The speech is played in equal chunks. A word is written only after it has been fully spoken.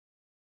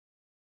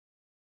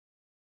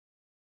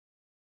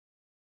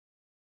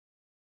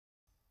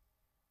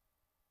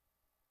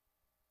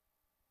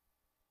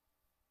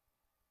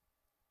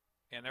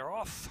And they're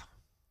off.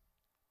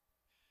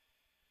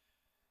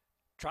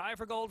 Try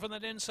for Gold from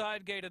that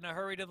inside gate in a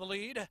hurry to the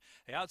lead.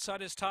 The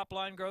outside is Top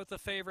Line Growth, the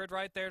favorite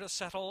right there to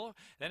settle.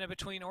 Then in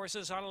between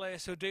horses,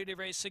 Anales Houdini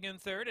racing in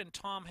third, and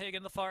Tom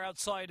Hagen the far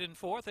outside in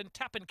fourth, and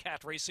Tappin'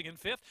 Cat racing in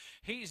fifth.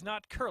 He's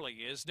Not Curly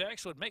is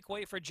next, would make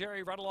way for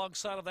Jerry right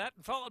alongside of that,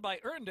 and followed by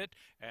Earned It,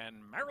 and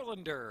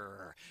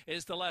Marylander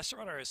is the last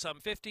runner, some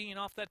 15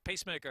 off that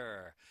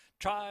pacemaker.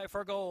 Try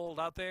for Gold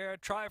out there.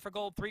 Try for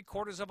Gold,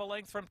 3/4 of a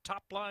length from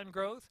Top Line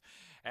Growth.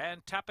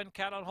 And Tappin'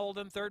 Cat on hold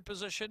in third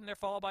position. They're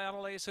followed by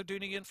Anales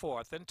Houdini in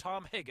fourth. And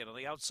Tom Hagen on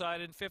the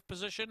outside in fifth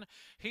position.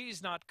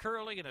 He's Not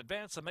Curly in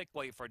advance to make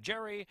way for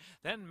Jerry.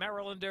 Then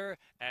Marylander,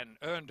 and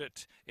Earned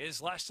It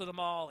is last of them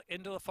all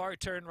into the far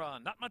turn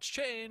run. Not much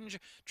change.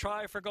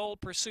 Try for Gold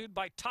pursued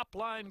by Top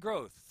Line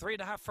Growth.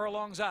 3.5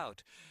 furlongs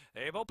out.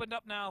 They've opened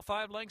up now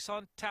 5 lengths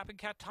on Tappin'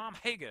 Cat, Tom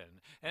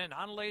Hagen, and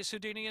Anales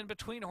Houdini in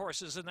between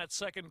horses in that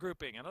second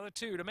grouping. Another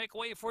 2 to make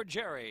way for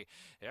Jerry.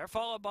 They're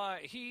followed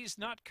by He's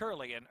Not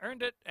Curly, and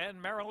Earned It,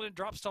 and Maryland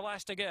drops to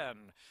last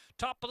again.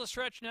 Top of the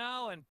stretch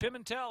now, and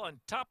Pimental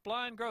and Top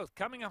Line Growth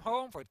coming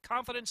home with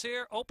confidence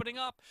here, opening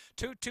up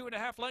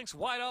 2.5 lengths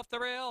wide off the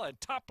rail, and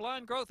Top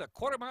Line Growth a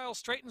 1/4 mile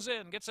straightens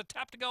in, gets a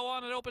tap to go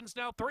on, and opens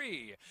now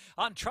 3.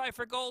 On Try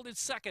for Gold is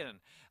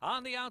second.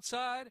 On the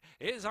outside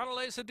is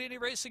Anales Houdini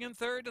racing in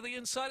third. To the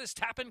inside is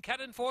Tappin'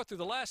 Cat in fourth through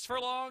the last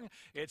furlong.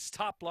 It's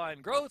Top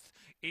Line Growth,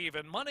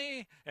 even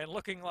money, and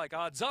looking like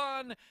odds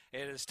on.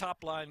 It is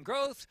Top Line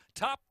Growth,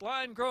 Top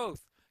Line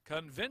Growth.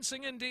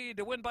 Convincing indeed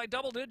to win by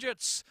double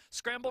digits.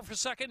 Scramble for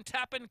second,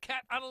 Tappin'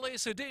 Cat,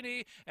 Anales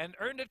Houdini, and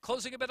Earned It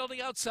closing a bit on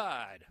the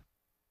outside.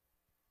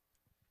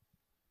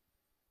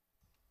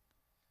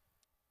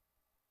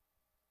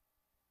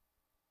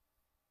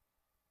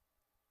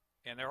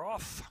 And they're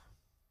off.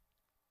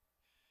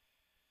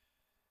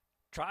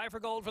 Try for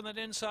Gold from that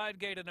inside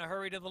gate in a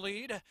hurry to the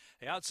lead.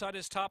 The outside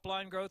is Top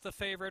Line Growth, the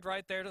favorite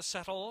right there to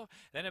settle.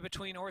 Then in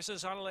between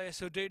horses, Anales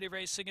Houdini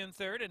racing in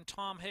third, and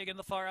Tom Hagen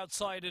the far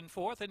outside in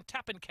fourth, and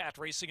Tappin' Cat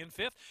racing in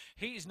fifth.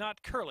 He's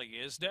Not Curly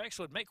is next,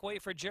 would make way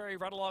for Jerry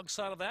right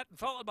alongside of that, and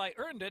followed by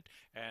Earned It,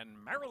 and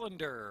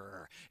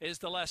Marylander is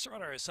the last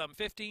runner, some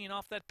 15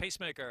 off that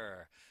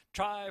pacemaker.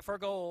 Try for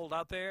Gold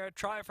out there.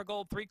 Try for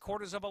Gold,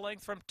 3/4 of a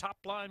length from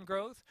Top Line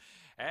Growth.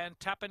 And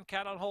Tappin'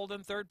 Cat on hold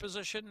in third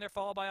position. They're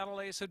followed by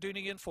Anales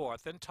Houdini in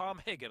fourth. And Tom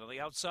Hagen on the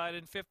outside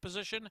in fifth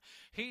position.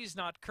 He's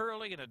Not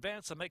Curly in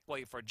advance to make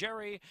way for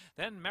Jerry.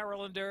 Then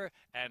Marylander,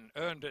 and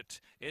Earned It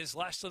is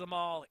last of them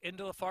all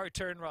into the far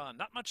turn run.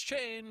 Not much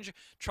change.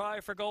 Try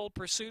for Gold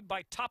pursued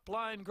by Top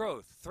Line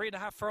Growth.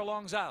 3.5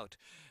 furlongs out.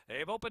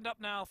 They've opened up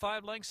now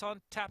 5 lengths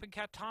on Tappin'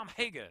 Cat, Tom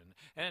Hagen,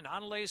 and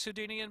Anales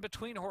Houdini in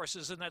between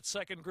horses in that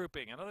second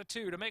grouping. Another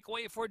 2 to make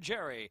way for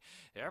Jerry.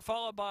 They're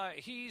followed by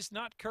He's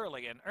Not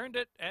Curly, and Earned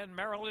It, and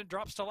Maryland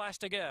drops to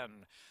last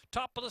again.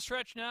 Top of the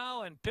stretch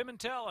now, and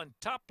Pimental and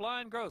Top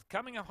Line Growth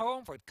coming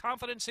home with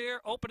confidence here,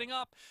 opening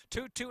up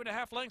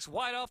 2.5 lengths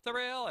wide off the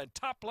rail, and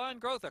Top Line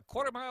Growth a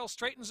 1/4 mile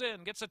straightens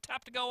in, gets a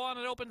tap to go on,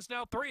 and opens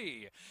now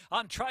 3.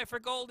 On Try for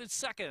Gold is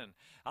second.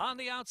 On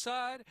the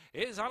outside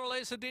is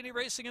Anales Houdini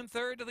racing in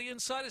third. To the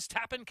inside is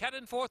Tappin' Cat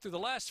in fourth through the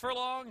last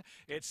furlong.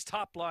 It's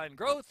Top Line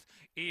Growth,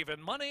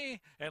 even money,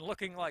 and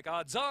looking like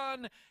odds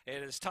on.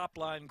 It is Top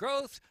Line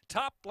Growth,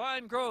 Top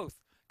Line Growth.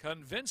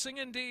 Convincing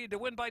indeed to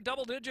win by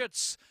double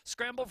digits.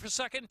 Scramble for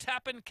second,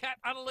 Tappin' Cat,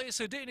 Anales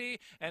Houdini,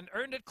 and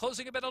Earned It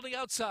closing a bit on the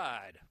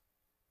outside.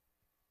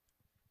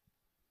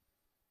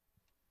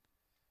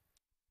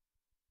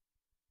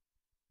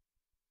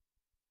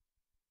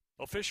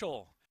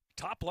 Official,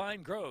 Top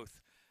Line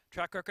Growth.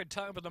 Track record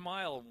time of the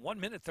mile, 1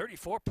 minute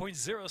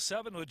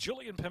 34.07 with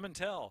Julien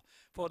Pimental.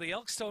 For the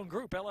Elkstone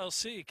Group,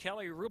 LLC,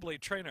 Kelly Rubley,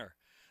 trainer.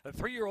 The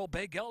 3-year-old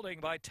Bay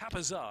Gelding by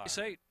Tapazar. Race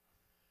 8.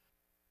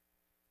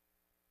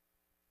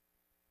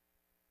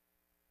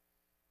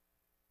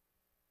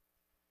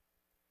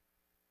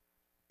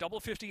 Double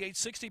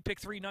 58.60,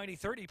 pick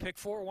 390.30, pick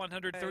 4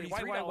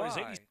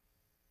 $133.80.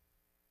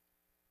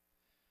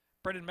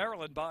 Brendan,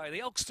 Maryland by the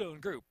Elkstone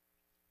Group.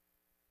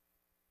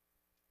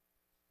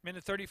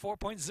 Minute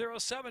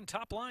 34.07,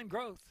 Top Line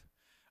Growth.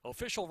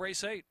 Official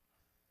race 8.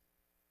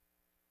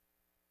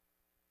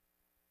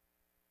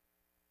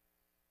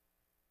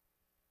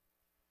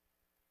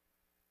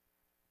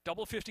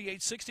 Double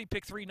 58.60,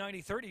 pick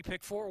 390.30,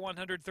 pick 4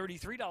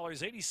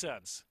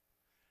 $133.80.